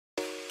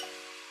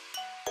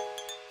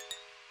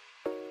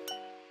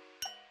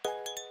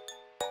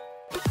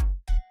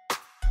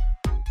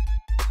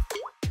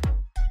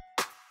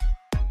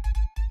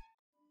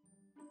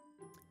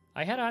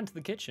I head on to the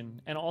kitchen,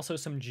 and also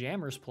some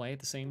jammers play at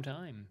the same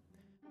time.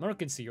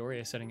 Monoka and Sayori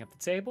are setting up the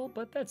table,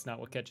 but that's not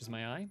what catches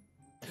my eye.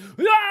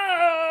 Oh!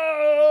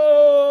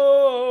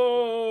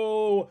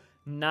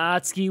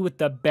 Natsuki with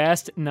the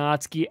best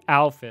Natsuki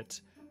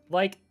outfit.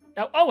 Like,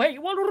 oh hey,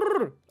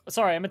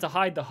 sorry, I meant to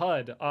hide the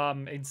HUD.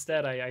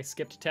 Instead I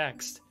skipped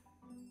text.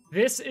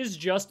 This is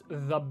just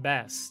the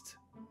best.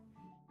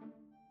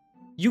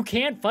 You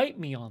can't fight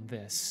me on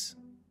this.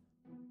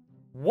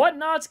 What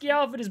Natsuki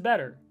outfit is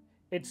better?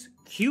 It's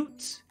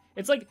cute.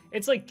 It's like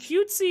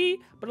cutesy,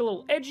 but a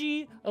little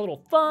edgy, a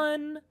little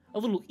fun, a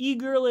little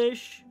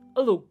e-girlish, a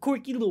little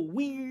quirky, a little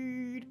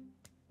weird.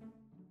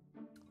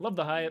 Love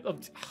the high. Oh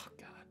god,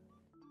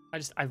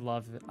 I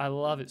love it. I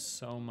love it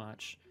so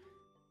much.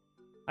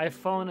 I've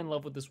fallen in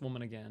love with this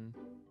woman again.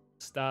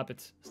 Stop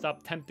it.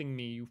 Stop tempting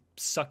me, you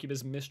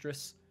succubus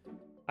mistress.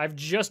 I've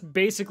just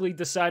basically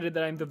decided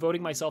that I'm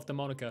devoting myself to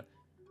Monica.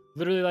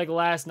 Literally like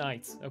last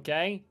night,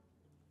 okay?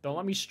 Don't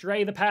let me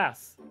stray the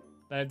path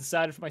that I've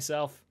decided for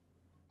myself.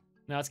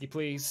 Natsuki,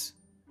 please.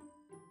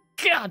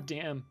 God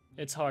damn.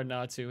 It's hard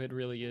not to. It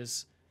really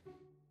is.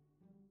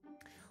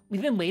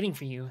 We've been waiting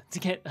for you to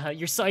get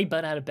your sorry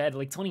butt out of bed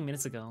like 20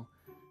 minutes ago.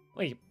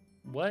 Wait,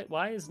 what?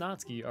 Why is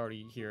Natsuki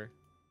already here?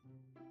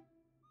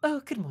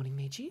 Oh, good morning,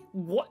 Meiji.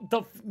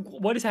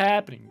 What is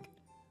happening?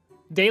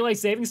 Daylight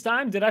savings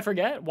time? Did I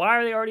forget? Why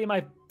are they already in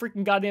my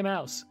freaking goddamn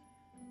house?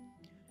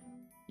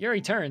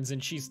 Yuri turns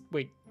and she's...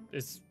 Wait,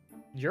 is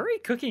Yuri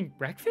cooking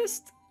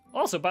breakfast?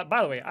 Also, by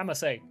the way, I must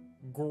say,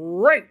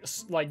 great,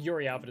 like,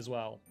 Yuri outfit as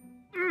well.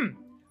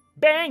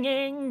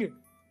 Banging!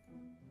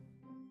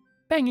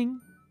 Banging.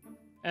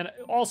 And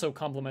also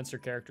complements her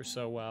character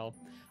so well.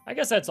 I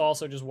guess that's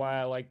also just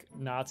why I like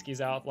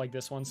Natsuki's out like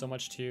this one so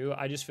much too.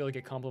 I just feel like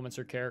it complements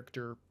her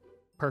character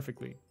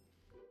perfectly.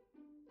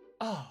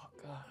 Oh,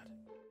 God.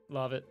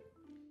 Love it.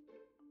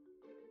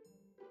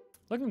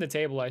 Looking at the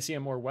table, I see a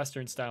more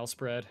Western style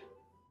spread.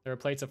 There are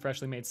plates of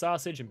freshly made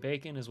sausage and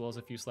bacon, as well as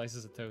a few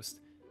slices of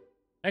toast.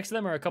 Next to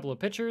them are a couple of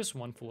pitchers,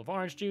 one full of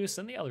orange juice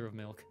and the other of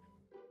milk.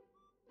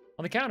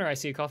 On the counter, I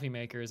see a coffee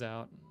maker is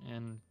out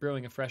and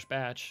brewing a fresh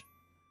batch.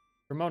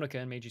 For Monica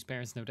and Meiji's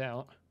parents, no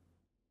doubt.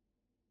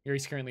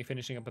 Yuri's currently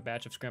finishing up a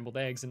batch of scrambled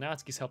eggs, and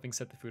Natsuki's helping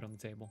set the food on the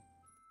table.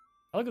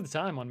 I look at the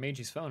time on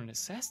Meiji's phone, and it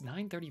says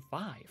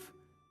 9:35.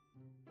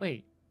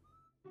 Wait.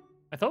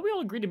 I thought we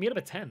all agreed to meet up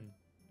at 10.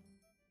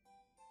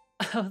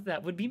 Oh,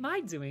 that would be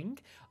my doing.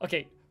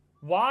 Okay,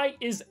 why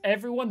is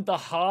everyone the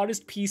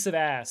hottest piece of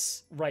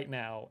ass right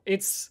now?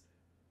 It's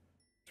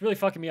really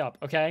fucking me up,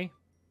 okay?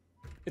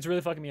 It's really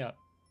fucking me up.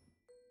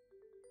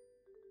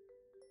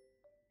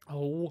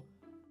 Oh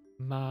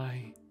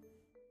my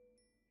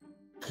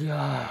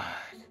god.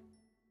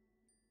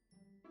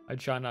 I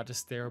try not to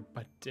stare,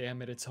 but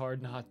damn it, it's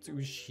hard not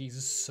to.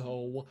 She's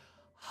so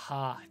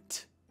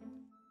hot.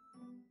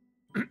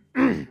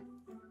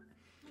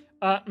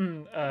 What did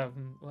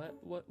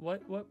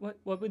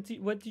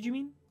you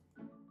mean?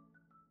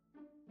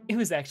 It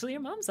was actually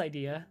your mom's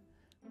idea.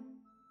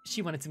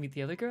 She wanted to meet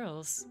the other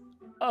girls.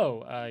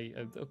 Oh,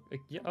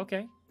 yeah,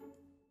 okay.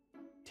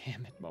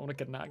 Damn it,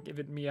 Monica not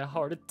giving me a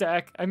heart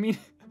attack. I mean,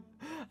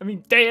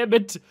 damn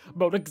it,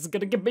 Monica's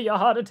gonna give me a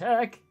heart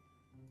attack.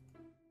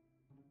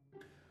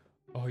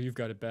 Oh, you've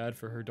got it bad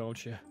for her,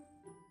 don't you?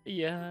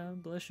 Yeah,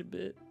 blush a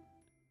bit.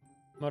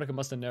 Monica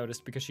must have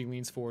noticed because she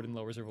leans forward and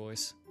lowers her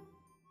voice.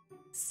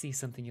 See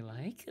something you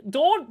like?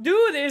 Don't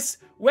do this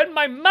when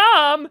my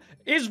mom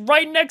is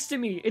right next to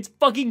me. It's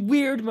fucking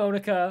weird,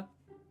 Monica.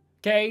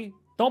 Okay?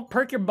 Don't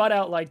perk your butt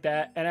out like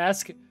that and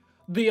ask,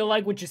 do you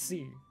like what you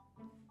see?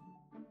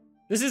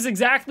 This is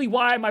exactly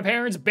why my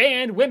parents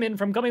banned women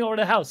from coming over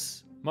to the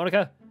house.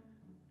 Monica,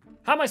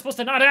 how am I supposed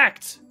to not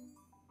act?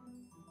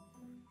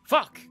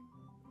 Fuck.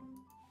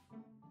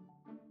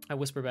 I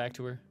whisper back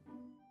to her.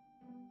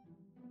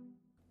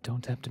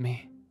 Don't tempt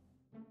me.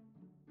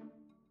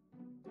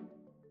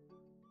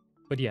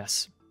 But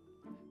yes,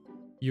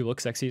 you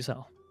look sexy as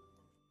hell.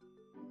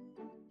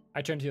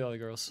 I turn to the other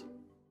girls.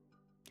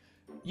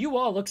 You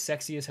all look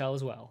sexy as hell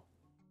as well.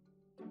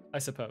 I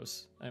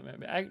suppose.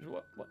 I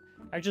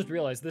just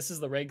realized this is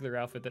the regular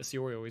outfit that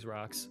Sayori always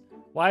rocks.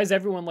 Why is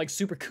everyone like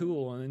super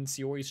cool and then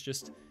Sayori's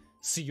just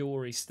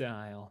Sayori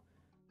style?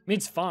 I mean,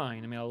 it's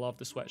fine. I mean, I love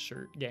the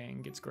sweatshirt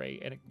gang. It's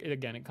great. And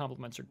again, it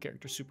complements her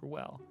character super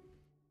well.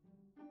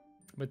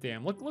 But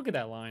damn, look at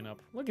that lineup.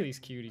 Look at these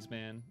cuties,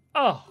 man.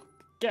 Oh,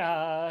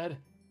 God.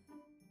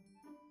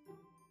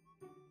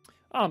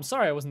 Oh, I'm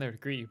sorry I wasn't there to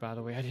greet you, by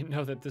the way. I didn't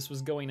know that this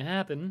was going to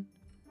happen.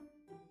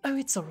 Oh,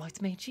 it's alright,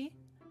 Meiji.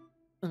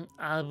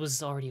 I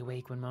was already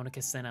awake when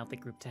Monica sent out the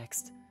group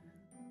text.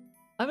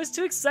 I was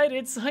too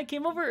excited, so I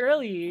came over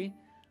early.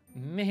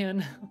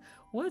 Man,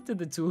 what did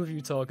the two of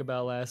you talk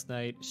about last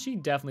night? She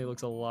definitely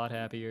looks a lot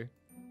happier.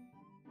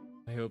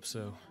 I hope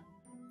so.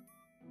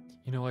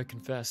 You know, I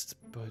confessed,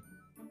 but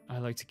I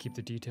like to keep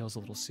the details a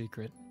little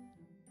secret.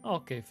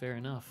 Okay, fair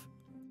enough.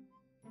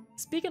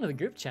 Speaking of the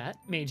group chat,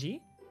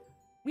 Meiji,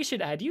 we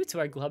should add you to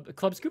our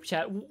club's group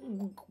chat.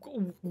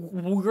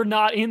 We're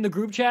not in the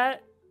group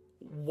chat?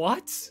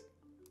 What?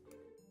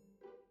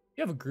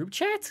 You have a group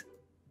chat?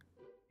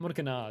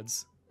 Monica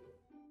nods.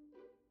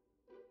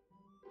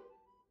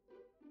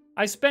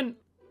 I spent,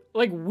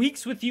 like,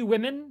 weeks with you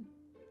women.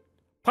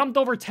 Pumped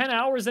over 10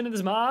 hours into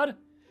this mod.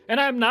 And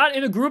I'm not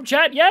in a group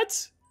chat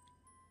yet?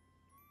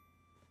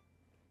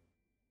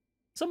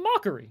 It's a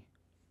mockery.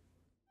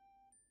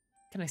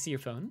 Can I see your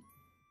phone?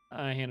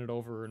 I hand it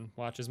over and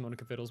watch as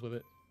Monica fiddles with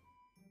it.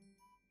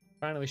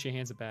 Finally, she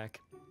hands it back.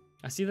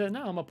 I see that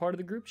now I'm a part of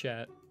the group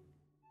chat.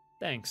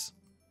 Thanks.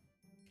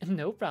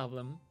 No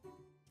problem.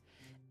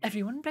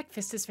 Everyone,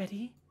 breakfast is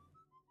ready.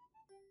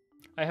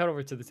 I head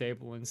over to the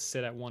table and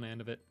sit at one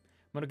end of it.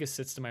 Monica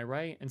sits to my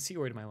right and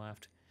Sayori to my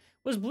left.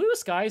 Was Blue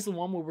Skies the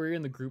one where we were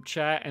in the group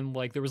chat and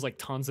like there was like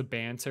tons of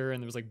banter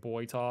and there was like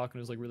boy talk and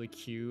it was like really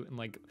cute and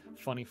like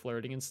funny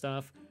flirting and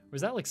stuff? Or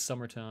was that like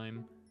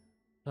summertime?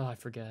 Oh, I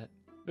forget.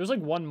 There was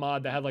like one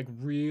mod that had like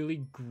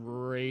really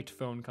great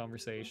phone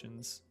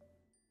conversations.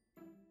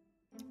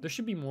 There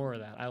should be more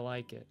of that. I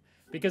like it.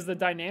 Because the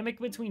dynamic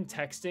between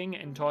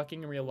texting and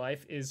talking in real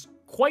life is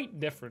quite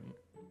different.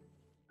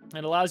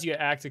 It allows you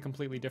to act a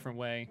completely different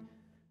way.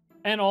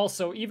 And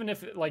also, even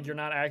if like you're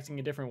not acting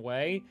a different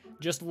way,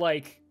 just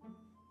like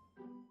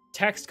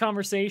text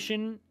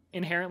conversation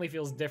inherently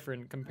feels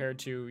different compared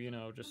to, you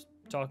know, just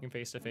talking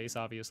face to face,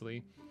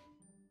 obviously.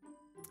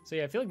 So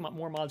yeah, I feel like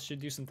more mods should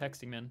do some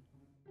texting, man.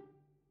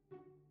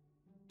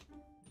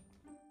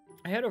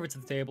 I head over to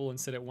the table and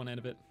sit at one end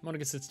of it.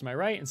 Monica sits to my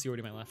right and Sayori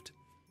to my left.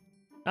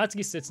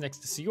 Natsuki sits next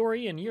to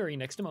Sayori and Yuri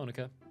next to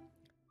Monica.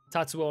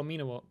 Tatsuo and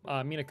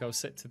Minako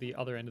sit to the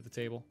other end of the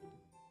table.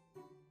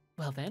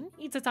 Well then,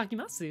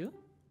 itadakimasu.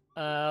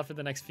 For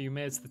the next few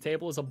minutes, the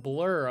table is a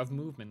blur of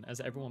movement as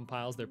everyone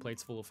piles their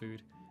plates full of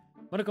food.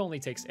 Monica only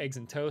takes eggs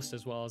and toast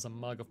as well as a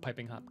mug of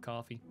piping hot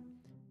coffee.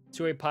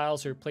 Sayori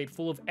piles her plate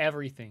full of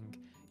everything.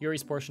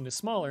 Yuri's portion is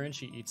smaller and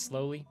she eats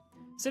slowly.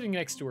 Sitting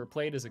next to her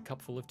plate is a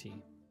cup full of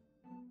tea.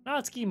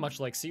 Natsuki,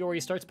 much like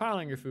Sayori, starts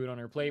piling her food on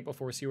her plate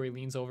before Sayori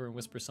leans over and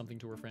whispers something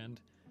to her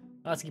friend.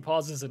 Natsuki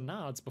pauses and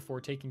nods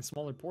before taking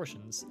smaller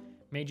portions.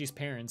 Meiji's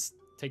parents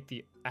take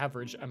the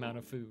average amount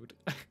of food.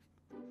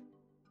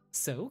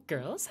 So,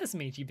 girls, has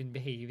Meiji been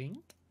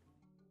behaving?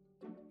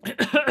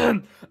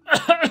 Mom,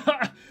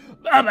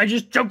 I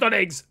just choked on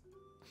eggs!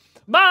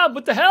 Mom,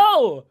 what the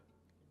hell?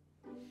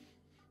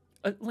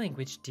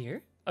 Language,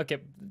 dear. Okay,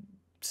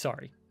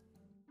 sorry.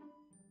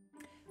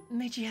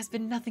 Meiji has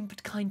been nothing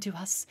but kind to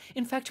us.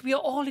 In fact, we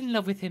are all in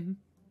love with him.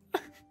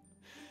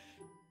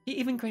 He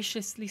even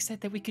graciously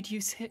said that we could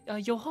use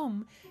your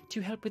home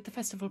to help with the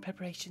festival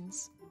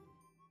preparations.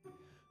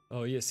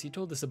 Oh yes, he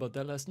told us about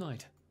that last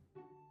night.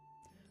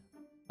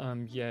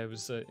 Yeah, it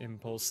was an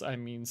impulse. I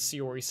mean,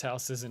 Sayori's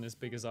house isn't as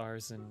big as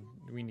ours, and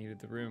we needed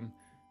the room.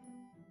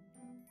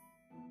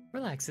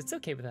 Relax, it's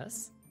okay with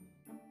us.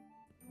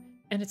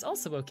 And it's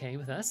also okay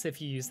with us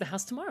if you use the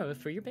house tomorrow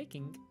for your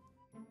baking.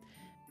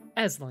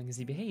 As long as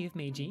you behave,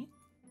 Meiji.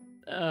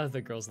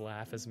 The girls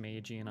laugh as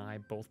Meiji and I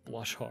both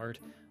blush hard.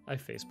 I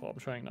facepalm,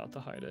 trying not to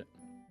hide it.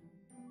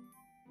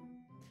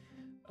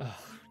 Ugh,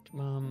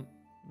 Mom,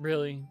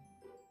 really?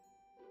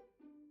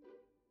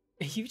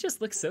 You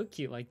just look so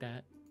cute like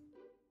that.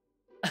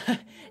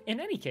 In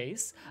any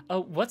case,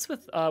 what's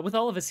with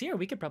all of us here?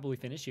 We could probably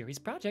finish Yuri's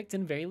project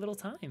in very little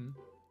time.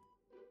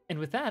 And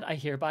with that, I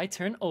hereby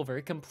turn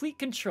over complete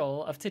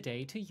control of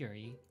today to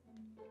Yuri.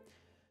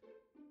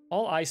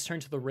 All eyes turn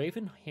to the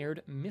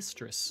raven-haired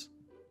mistress.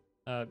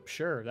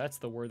 Sure, that's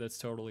the word that's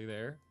totally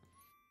there.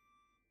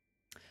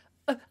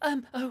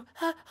 I've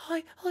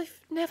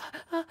never,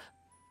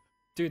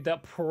 Dude,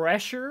 that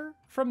pressure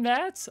from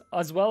that,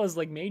 as well as,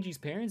 like, Meiji's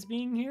parents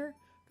being here?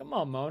 Come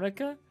on,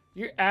 Monica.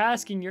 You're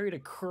asking Yuri to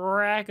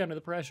crack under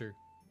the pressure.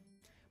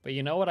 But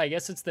you know what? I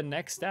guess it's the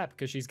next step,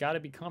 because she's got to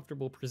be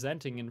comfortable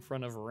presenting in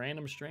front of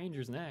random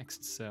strangers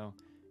next. So,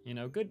 you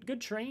know, good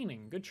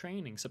training. Good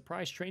training.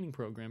 Surprise training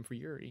program for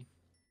Yuri.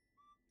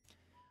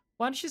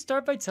 Why don't you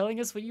start by telling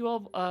us what you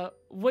all,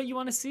 what you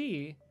want to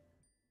see?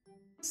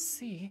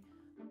 See?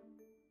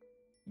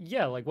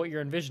 Yeah, like what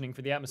you're envisioning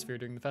for the atmosphere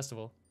during the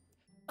festival.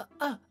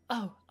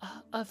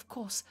 Of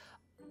course.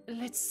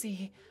 Let's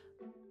see.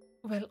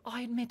 Well,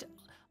 I admit,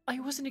 I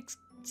wasn't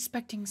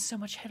expecting so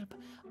much help,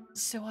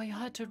 so I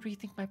had to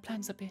rethink my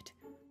plans a bit.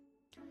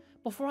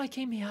 Before I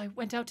came here, I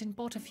went out and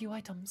bought a few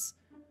items.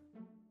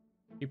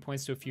 He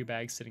points to a few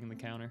bags sitting on the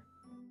counter.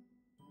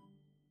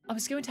 I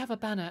was going to have a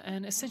banner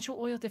and essential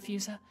oil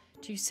diffuser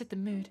to set the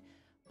mood,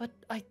 but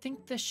I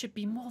think there should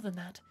be more than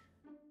that.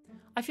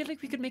 I feel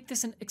like we could make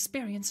this an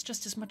experience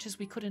just as much as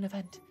we could an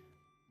event.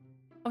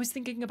 I was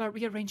thinking about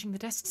rearranging the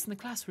desks in the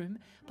classroom,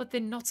 but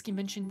then Natsuki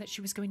mentioned that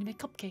she was going to make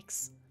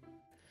cupcakes.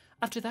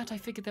 After that, I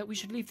figured that we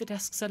should leave the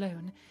desks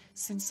alone,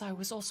 since I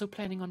was also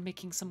planning on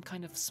making some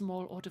kind of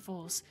small hors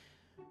d'oeuvres.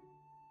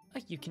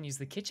 You can use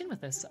the kitchen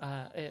with us,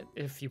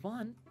 if you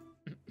want.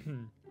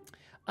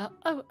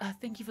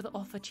 Thank you for the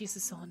offer,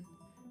 Chisa-san.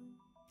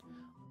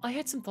 I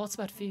had some thoughts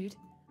about food.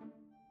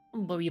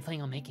 What were you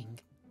planning on making?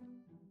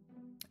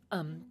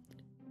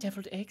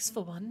 Deviled eggs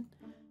for one,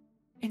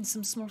 and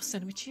some small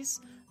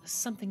sandwiches,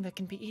 something that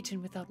can be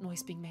eaten without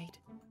noise being made.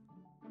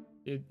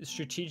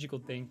 Strategical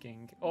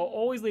thinking.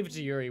 Always leave it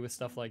to Yuri with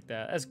stuff like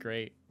that. That's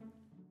great.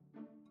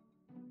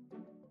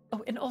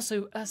 Oh, and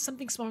also,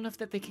 something small enough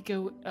that they could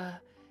go,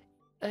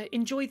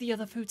 enjoy the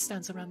other food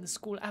stands around the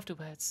school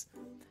afterwards.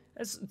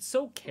 That's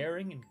so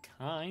caring and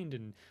kind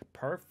and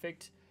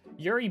perfect.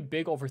 Yuri,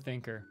 big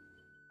overthinker.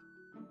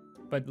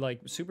 But,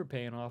 like, super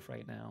paying off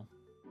right now.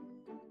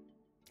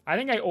 I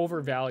think I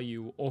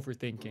overvalue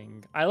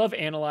overthinking. I love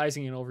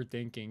analyzing and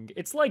overthinking.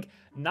 It's, like,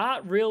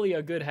 not really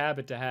a good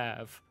habit to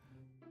have.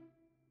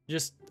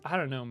 Just, I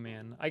don't know,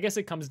 man. I guess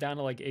it comes down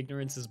to, like,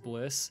 ignorance is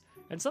bliss.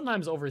 And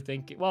sometimes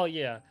overthinking, well,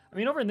 yeah. I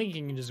mean,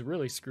 overthinking can just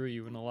really screw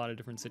you in a lot of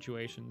different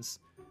situations.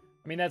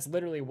 I mean, that's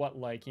literally what,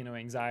 like, you know,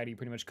 anxiety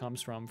pretty much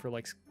comes from for,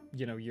 like,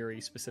 you know,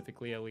 Yuri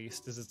specifically, at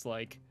least, is it's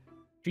like,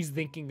 she's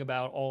thinking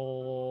about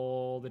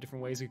all the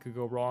different ways it could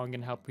go wrong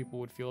and how people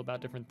would feel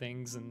about different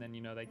things, and then,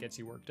 you know, that gets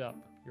you worked up.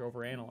 You're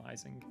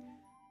overanalyzing.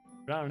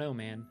 But I don't know,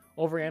 man.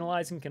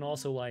 Overanalyzing can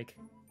also, like,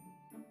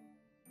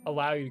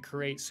 allow you to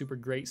create super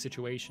great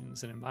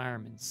situations and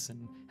environments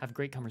and have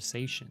great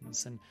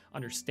conversations and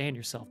understand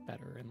yourself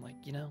better, and, like,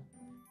 you know,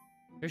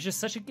 there's just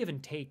such a give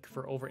and take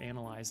for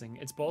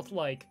overanalyzing. It's both,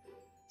 like,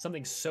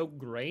 something so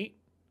great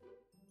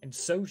and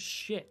so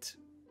shit,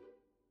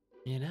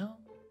 you know?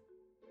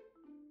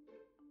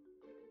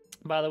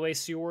 By the way,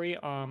 Suri,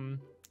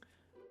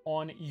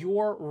 on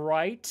your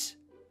right,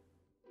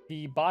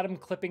 the bottom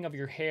clipping of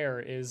your hair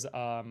is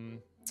 3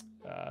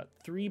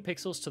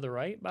 pixels to the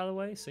right, by the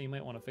way, so you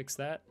might want to fix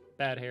that.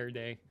 Bad hair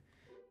day.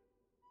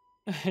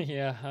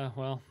 Yeah,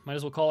 well, might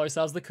as well call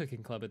ourselves the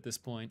Cooking Club at this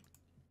point.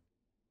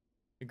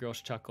 The girls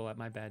chuckle at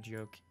my bad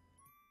joke.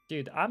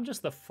 Dude, I'm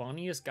just the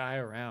funniest guy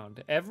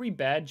around. Every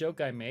bad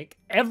joke I make,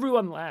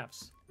 everyone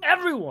laughs.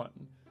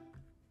 Everyone!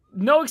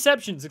 No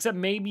exceptions, except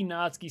maybe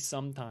Natsuki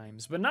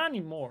sometimes, but not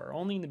anymore.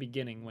 Only in the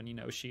beginning when, you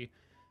know, she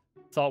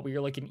thought we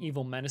were like an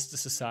evil menace to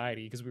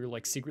society because we were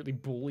like secretly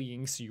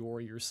bullying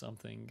Sayori or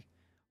something.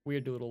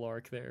 Weird little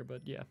arc there,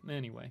 but yeah,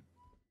 anyway.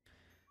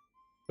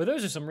 But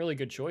those are some really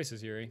good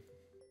choices, Yuri.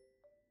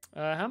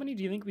 How many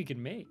do you think we could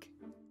make?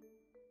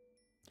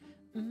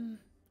 I'm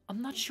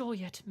not sure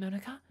yet,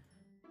 Monica.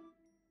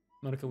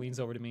 Monica leans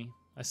over to me.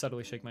 I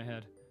subtly shake my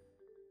head.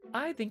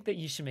 I think that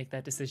you should make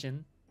that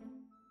decision.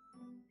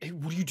 Hey,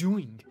 what are you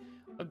doing?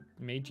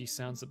 Meiji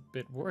sounds a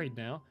bit worried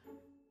now.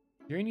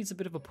 Yuri needs a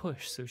bit of a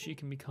push so she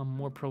can become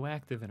more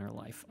proactive in her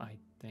life, I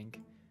think.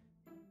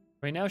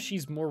 Right now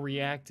she's more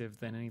reactive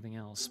than anything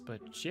else, but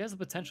she has the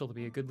potential to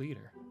be a good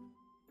leader.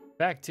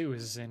 Back 2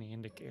 is any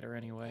indicator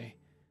anyway.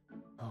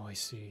 Oh, I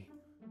see.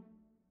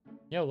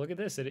 Yo, look at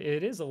this. It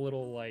is a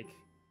little, like,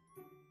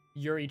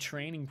 Yuri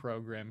training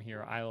program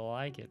here. I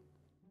like it.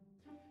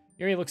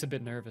 Yuri looks a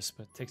bit nervous,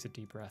 but takes a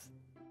deep breath.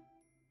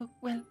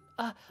 Well,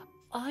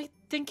 I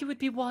think it would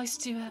be wise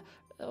to,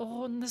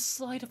 on the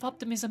side of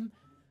optimism.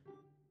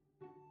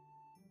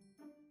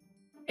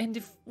 And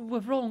if we're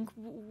wrong,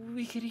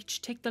 we could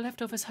each take the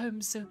leftovers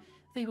home so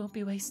they won't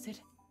be wasted.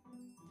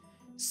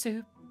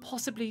 So,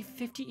 possibly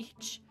 50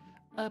 each,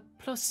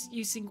 plus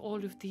using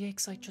all of the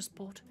eggs I just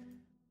bought.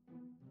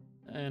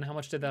 And how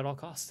much did that all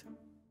cost?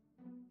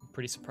 I'm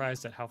pretty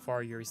surprised at how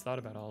far Yuri's thought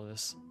about all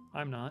this.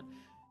 I'm not.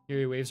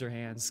 Yuri waves her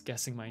hands,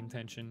 guessing my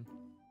intention.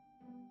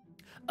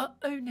 Oh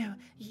no,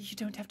 you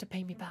don't have to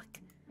pay me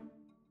back.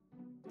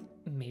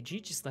 Meiji,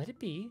 just let it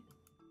be.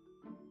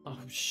 Oh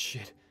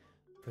shit.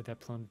 Heard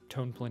that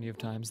tone plenty of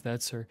times.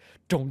 That's her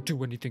don't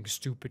do anything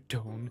stupid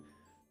tone.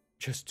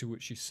 Just do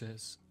what she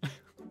says.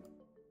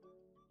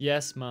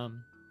 Yes,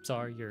 Mom.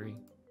 Sorry, Yuri.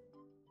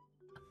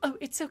 Oh,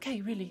 it's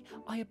okay, really.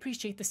 I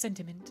appreciate the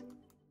sentiment.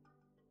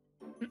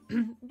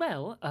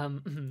 Well,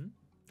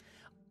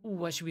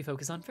 what should we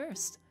focus on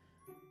first?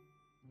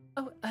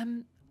 Oh,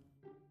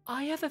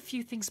 I have a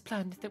few things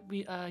planned that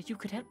you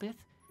could help with.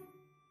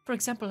 For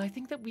example, I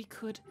think that we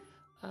could,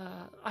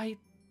 I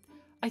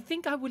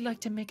think I would like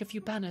to make a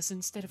few banners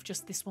instead of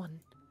just this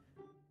one.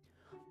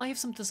 I have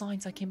some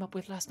designs I came up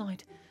with last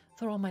night.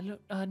 They're on my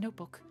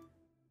notebook.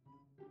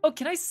 Oh,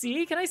 can I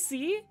see? Can I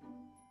see?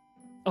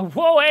 Oh,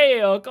 whoa,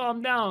 hey,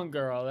 calm down,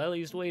 girl. At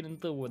least wait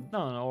until we're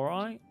done,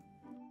 alright?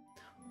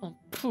 Oh,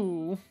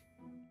 poo.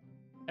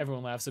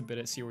 Everyone laughs a bit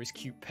at Sayori's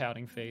cute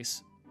pouting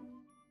face.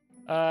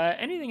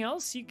 Anything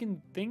else you can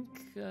think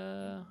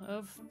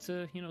of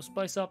to, you know,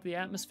 spice up the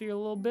atmosphere a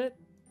little bit?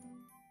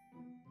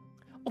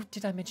 Oh,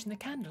 did I mention the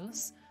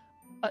candles?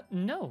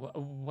 No.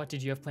 What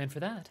did you have planned for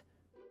that?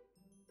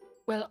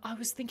 Well, I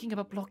was thinking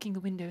about blocking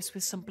the windows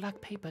with some black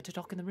paper to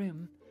dock in the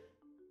room.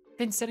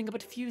 Then setting up a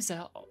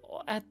diffuser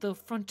at the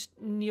front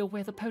near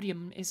where the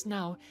podium is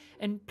now,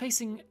 and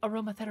placing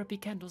aromatherapy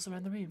candles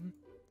around the room.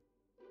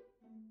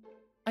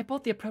 I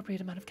bought the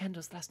appropriate amount of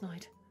candles last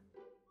night.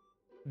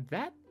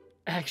 That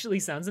actually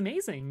sounds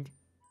amazing.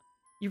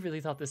 You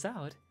really thought this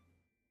out.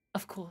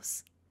 Of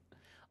course.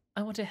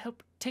 I want to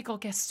help take our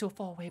guests to a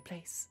faraway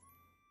place.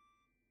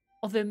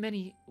 Although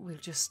many will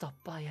just stop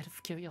by out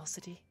of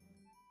curiosity.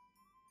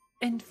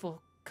 And for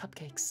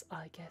cupcakes,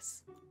 I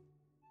guess.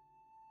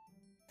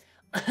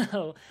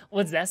 Oh,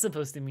 what's that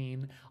supposed to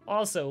mean?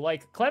 Also,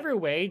 like, clever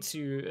way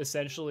to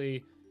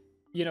essentially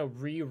you know,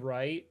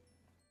 rewrite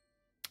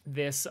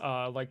this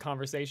like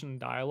conversation and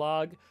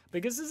dialogue,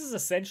 because this is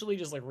essentially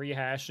just like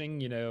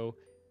rehashing, you know,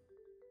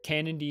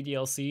 canon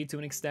DDLC to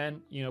an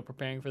extent, you know,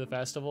 preparing for the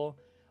festival.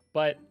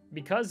 But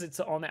because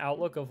it's on the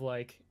outlook of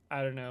like,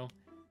 I don't know,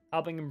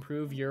 helping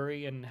improve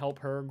Yuri and help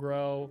her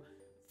grow,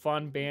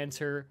 fun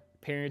banter,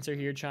 parents are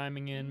here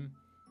chiming in,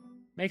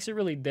 makes it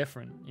really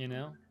different, you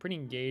know? Pretty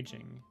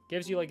engaging.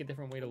 Gives you like a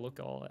different way to look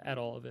at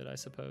all of it, I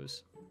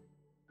suppose.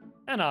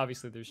 And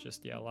obviously there's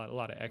just, yeah, a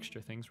lot of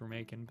extra things we're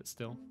making, but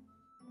still.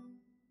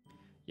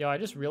 Yo, I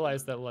just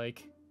realized that,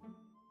 like...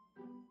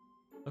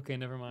 Okay,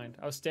 never mind.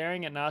 I was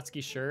staring at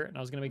Natsuki's shirt, and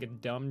I was gonna make a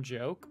dumb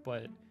joke,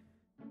 but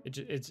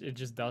it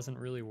just doesn't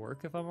really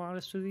work, if I'm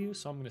honest with you,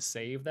 so I'm gonna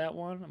save that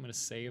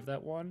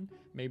one.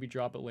 Maybe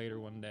drop it later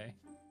one day.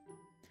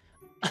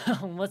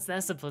 What's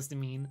that supposed to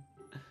mean?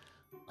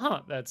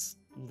 Huh, that's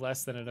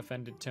less than an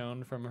offended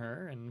tone from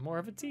her, and more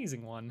of a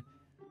teasing one.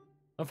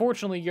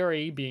 Unfortunately,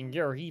 Yuri, being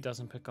Yuri,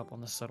 doesn't pick up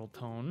on the subtle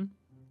tone.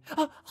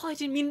 I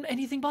didn't mean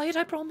anything by it,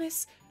 I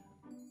promise.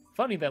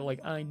 Funny that,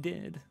 like, I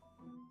did.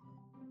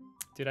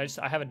 Dude,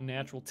 I have a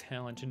natural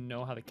talent to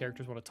know how the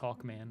characters want to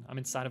talk, man. I'm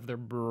inside of their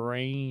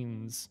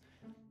brains.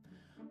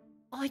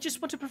 I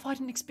just want to provide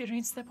an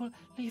experience that will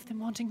leave them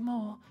wanting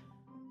more.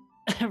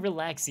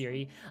 Relax,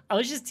 Yuri. I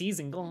was just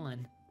teasing, go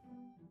on.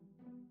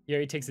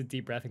 Yuri takes a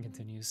deep breath and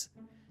continues.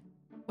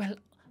 Well,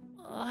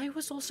 I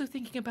was also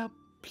thinking about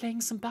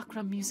playing some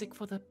background music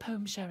for the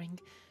poem sharing.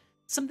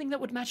 Something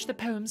that would match the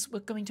poems we're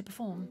going to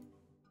perform.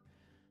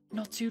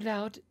 Not too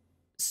loud,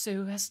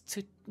 so as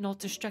to not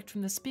distract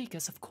from the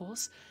speakers, of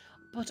course,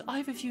 but I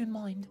have a few in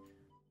mind.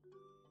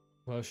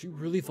 Well, she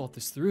really thought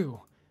this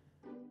through.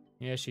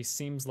 Yeah, she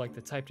seems like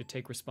the type to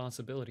take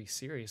responsibility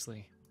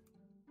seriously.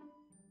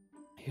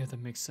 Yeah,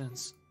 that makes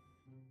sense.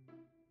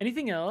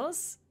 Anything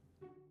else?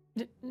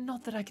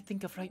 Not that I could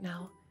think of right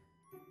now.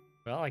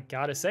 Well, I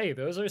gotta say,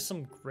 those are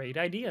some great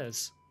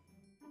ideas.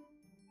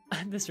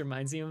 This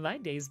reminds me of my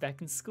days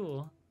back in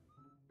school.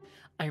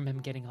 I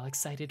remember getting all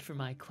excited for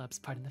my club's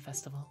part in the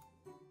festival.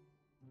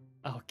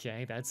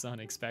 Okay, that's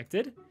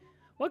unexpected.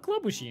 What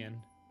club was she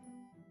in?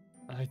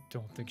 I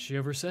don't think she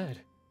ever said.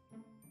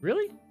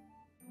 Really?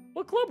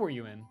 What club were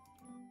you in?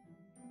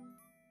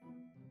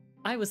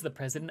 I was the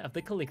president of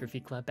the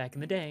calligraphy club back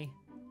in the day.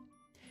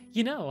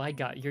 You know, I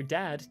got your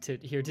dad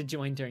here to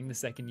join during the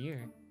second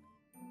year.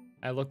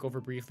 I look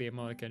over briefly at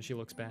Monika and she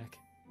looks back.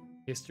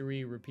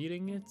 History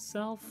repeating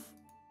itself?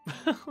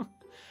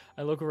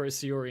 I look over at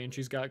Sayori and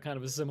she's got kind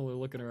of a similar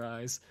look in her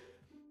eyes.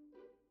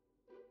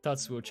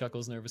 Tatsuo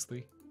chuckles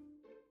nervously.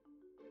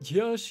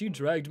 Yeah, she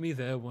dragged me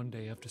there one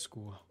day after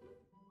school.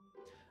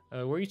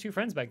 Were you two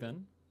friends back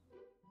then?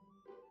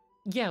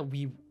 Yeah,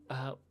 we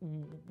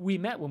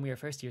met when we were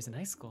first years in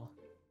high school.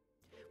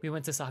 We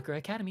went to Sakura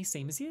Academy,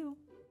 same as you.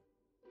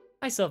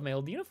 I still have my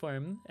old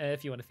uniform,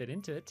 if you want to fit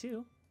into it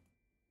too.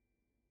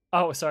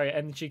 Oh, sorry,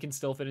 and she can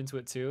still fit into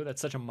it too?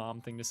 That's such a mom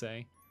thing to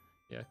say.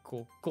 Yeah,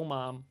 cool. Cool,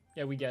 mom.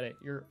 Yeah, we get it.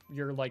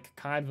 You're like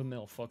kind of a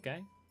MILF,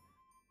 okay?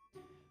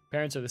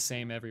 Parents are the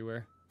same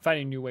everywhere,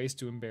 finding new ways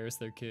to embarrass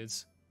their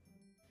kids.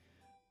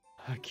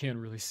 I can't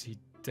really see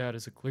Dad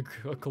as a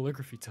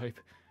calligraphy type.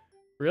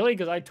 Really?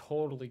 Because I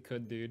totally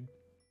could, dude.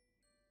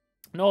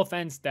 No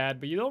offense,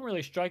 Dad, but you don't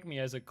really strike me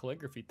as a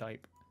calligraphy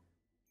type.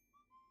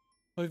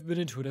 I've been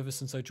into it ever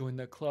since I joined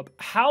that club.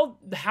 How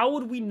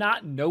would we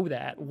not know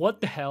that?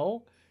 What the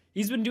hell?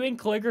 He's been doing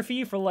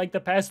calligraphy for like the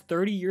past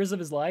 30 years of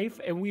his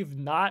life, and we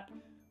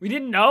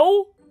didn't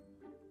know?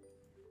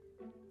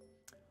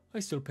 I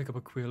still pick up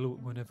a quill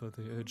whenever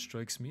the urge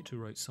strikes me to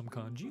write some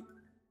kanji.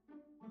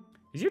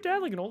 Is your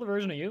dad like an older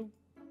version of you?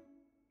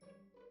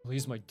 Well,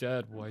 he's my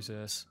dad, wise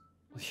ass.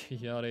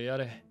 Yada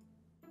yada.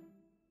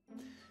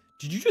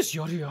 Did you just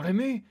yada yada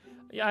me?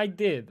 Yeah, I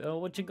did.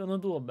 What you gonna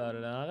do about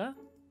it, huh?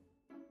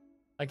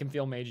 I can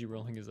feel Meiji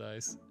rolling his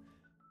eyes.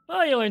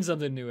 Oh, you learn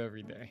something new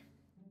every day.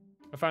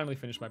 I finally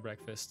finished my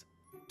breakfast.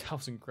 That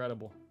was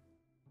incredible.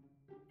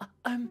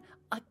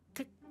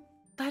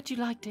 Glad you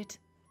liked it.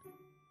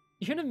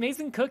 You're an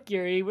amazing cook,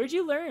 Yuri. Where'd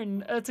you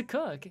learn to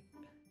cook?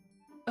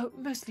 Oh,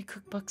 mostly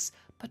cookbooks,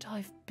 but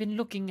I've been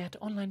looking at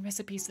online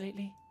recipes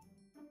lately.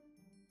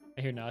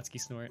 I hear Natsuki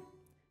snort.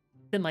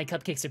 Then my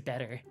cupcakes are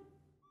better.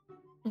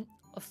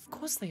 Of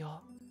course they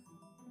are.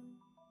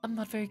 I'm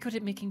not very good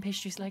at making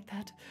pastries like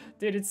that.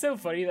 Dude, it's so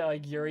funny that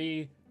like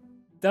Yuri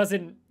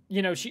doesn't,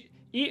 you know, she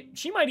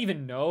might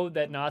even know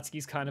that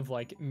Natsuki's kind of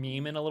like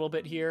memeing a little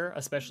bit here,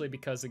 especially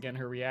because again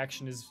her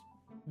reaction is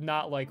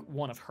not like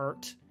one of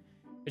hurt.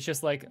 It's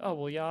just like, oh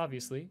well, yeah,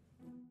 obviously.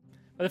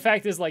 But the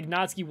fact is, like,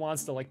 Natsuki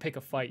wants to like pick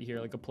a fight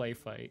here, like a play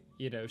fight.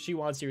 You know, she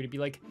wants Yuri to be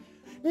like,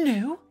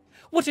 no,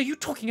 what are you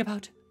talking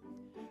about?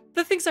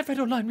 The things I've read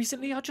online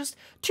recently are just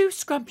too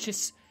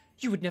scrumptious.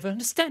 You would never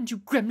understand, you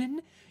gremlin.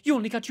 You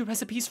only got your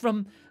recipes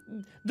from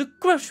the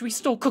grocery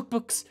store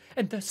cookbooks,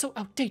 and they're so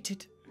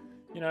outdated.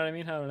 You know what I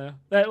mean? I don't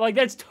know.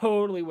 That's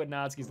totally what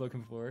Natsuki's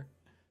looking for.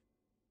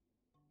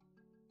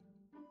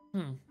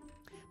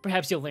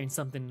 Perhaps you'll learn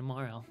something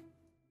tomorrow.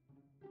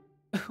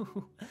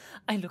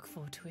 I look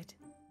forward to it.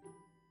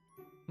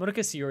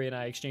 Monica, Sayuri, and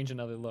I exchange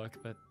another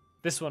look, but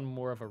this one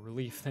more of a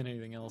relief than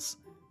anything else.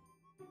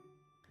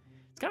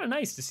 It's kind of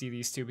nice to see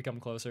these two become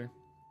closer.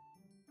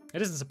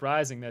 It isn't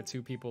surprising that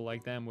two people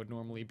like them would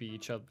normally be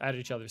at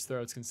each other's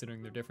throats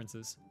considering their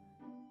differences.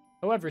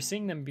 However,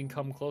 seeing them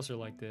become closer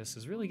like this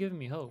is really giving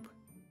me hope.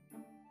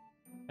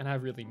 And I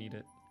really need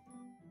it.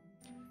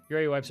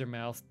 Yuri wipes her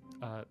mouth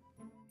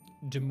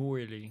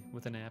demurely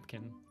with a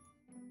napkin.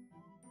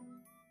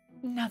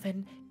 Now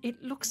then,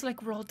 it looks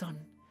like we're all done.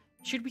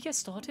 Should we get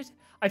started?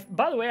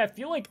 By the way, I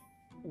feel like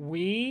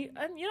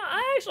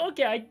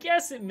I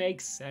guess it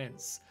makes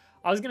sense.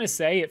 I was gonna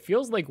say, it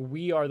feels like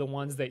we are the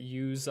ones that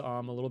use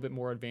a little bit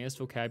more advanced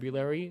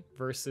vocabulary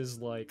versus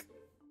like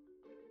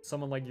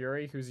someone like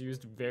Yuri who's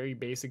used very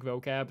basic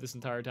vocab this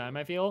entire time,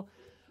 I feel.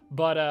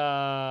 But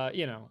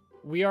you know,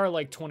 we are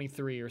like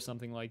 23 or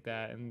something like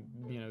that, and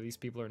you know, these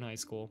people are in high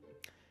school.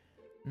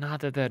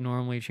 Not that that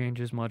normally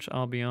changes much,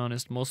 I'll be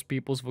honest. Most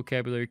people's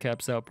vocabulary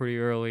caps out pretty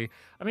early.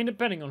 I mean,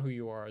 depending on who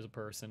you are as a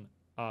person,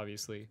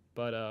 obviously.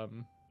 But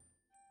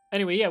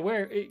anyway, yeah,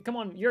 come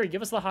on, Yuri,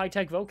 give us the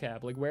high-tech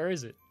vocab. Like, where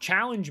is it?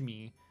 Challenge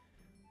me.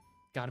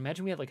 God,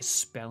 imagine we had like a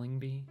spelling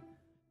bee.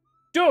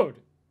 Dude!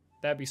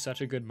 That'd be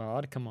such a good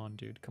mod. Come on,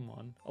 dude, come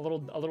on. A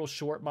little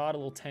short mod, a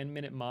little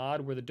 10-minute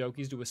mod where the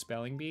Dokis do a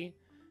spelling bee.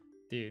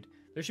 Dude,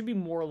 there should be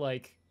more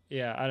like,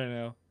 yeah, I don't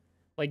know,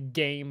 like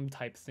game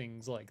type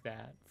things like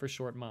that for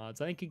short mods.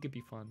 I think it could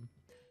be fun.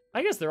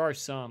 I guess there are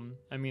some.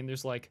 I mean,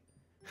 there's like,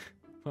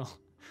 well,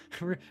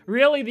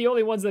 really the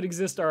only ones that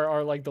exist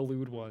are like the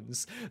lewd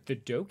ones. The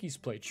Dokis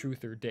play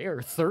Truth or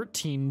Dare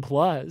 13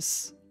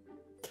 plus.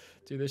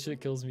 Dude, this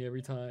shit kills me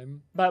every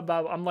time. But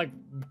I'm like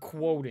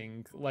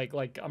quoting, like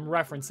I'm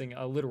referencing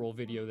a literal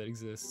video that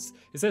exists.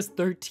 It says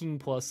 13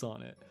 plus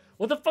on it.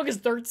 What the fuck is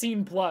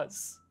 13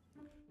 plus?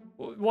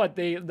 What,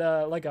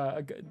 like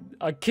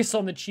a kiss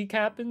on the cheek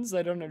happens?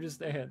 I don't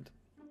understand.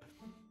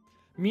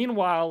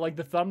 Meanwhile, like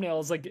the thumbnail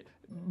is like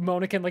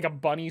Monica in like a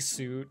bunny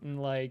suit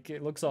and like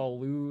it looks all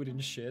lewd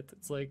and shit.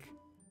 It's like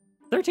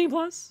 13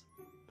 plus?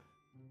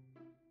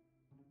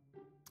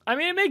 I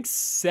mean, it makes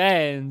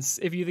sense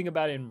if you think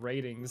about it in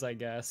ratings, I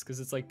guess, because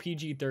it's like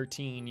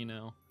PG-13, you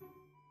know.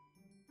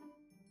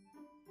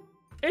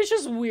 It's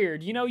just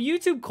weird, you know,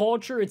 YouTube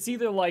culture, it's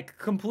either like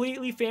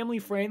completely family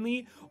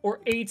friendly or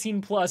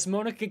 18 plus.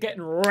 Monica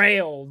getting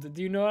railed,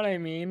 do you know what I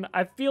mean?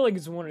 I feel like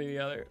it's one or the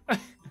other.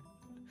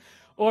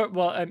 Or,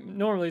 well,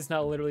 normally it's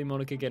not literally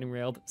Monica getting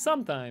railed.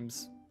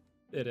 Sometimes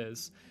it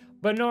is.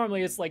 But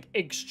normally it's like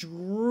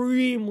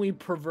extremely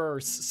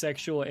perverse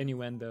sexual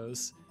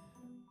innuendos.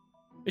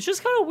 It's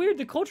just kind of weird,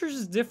 the culture is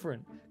just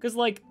different. Because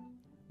like,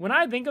 when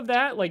I think of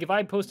that, like if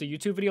I post a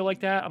YouTube video like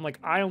that, I'm like,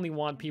 I only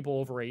want people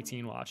over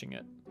 18 watching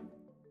it.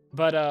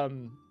 But,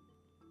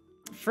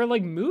 for,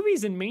 like,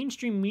 movies and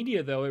mainstream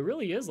media, though, it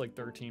really is, like,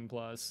 13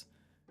 plus.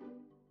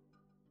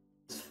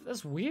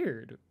 That's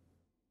weird.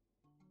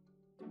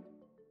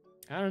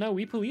 I don't know,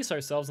 we police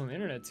ourselves on the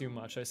internet too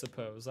much, I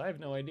suppose. I have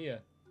no idea.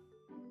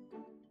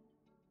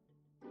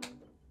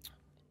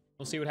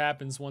 We'll see what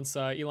happens once,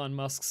 Elon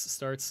Musk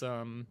starts,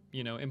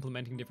 you know,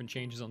 implementing different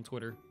changes on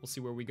Twitter. We'll see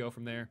where we go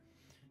from there.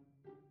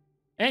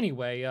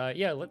 Anyway,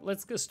 yeah,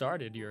 let's get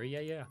started, Yuri.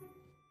 Yeah.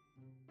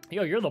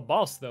 Yo, you're the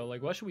boss, though.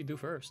 Like, what should we do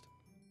first?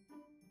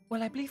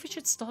 Well, I believe we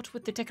should start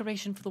with the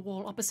decoration for the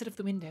wall opposite of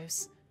the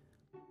windows.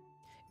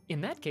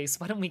 In that case,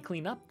 why don't we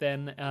clean up,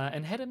 then,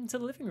 and head into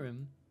the living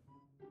room?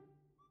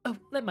 Oh,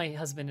 let my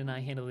husband and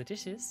I handle the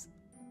dishes.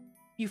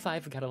 You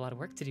five have got a lot of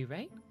work to do,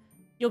 right?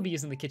 You'll be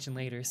using the kitchen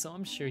later, so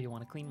I'm sure you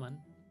want a clean one.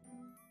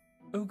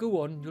 Oh,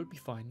 go on. You'll be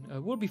fine.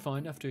 We'll be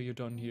fine after you're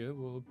done here.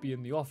 We'll be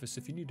in the office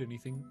if you need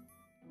anything.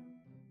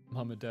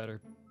 Mom and Dad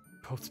are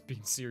both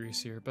being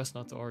serious here. Best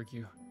not to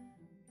argue.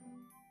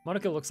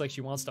 Monica looks like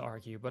she wants to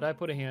argue, but I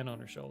put a hand on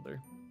her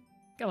shoulder.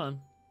 Come on,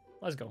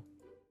 let's go.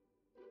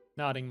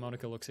 Nodding,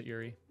 Monica looks at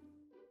Yuri.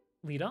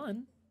 Lead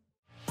on.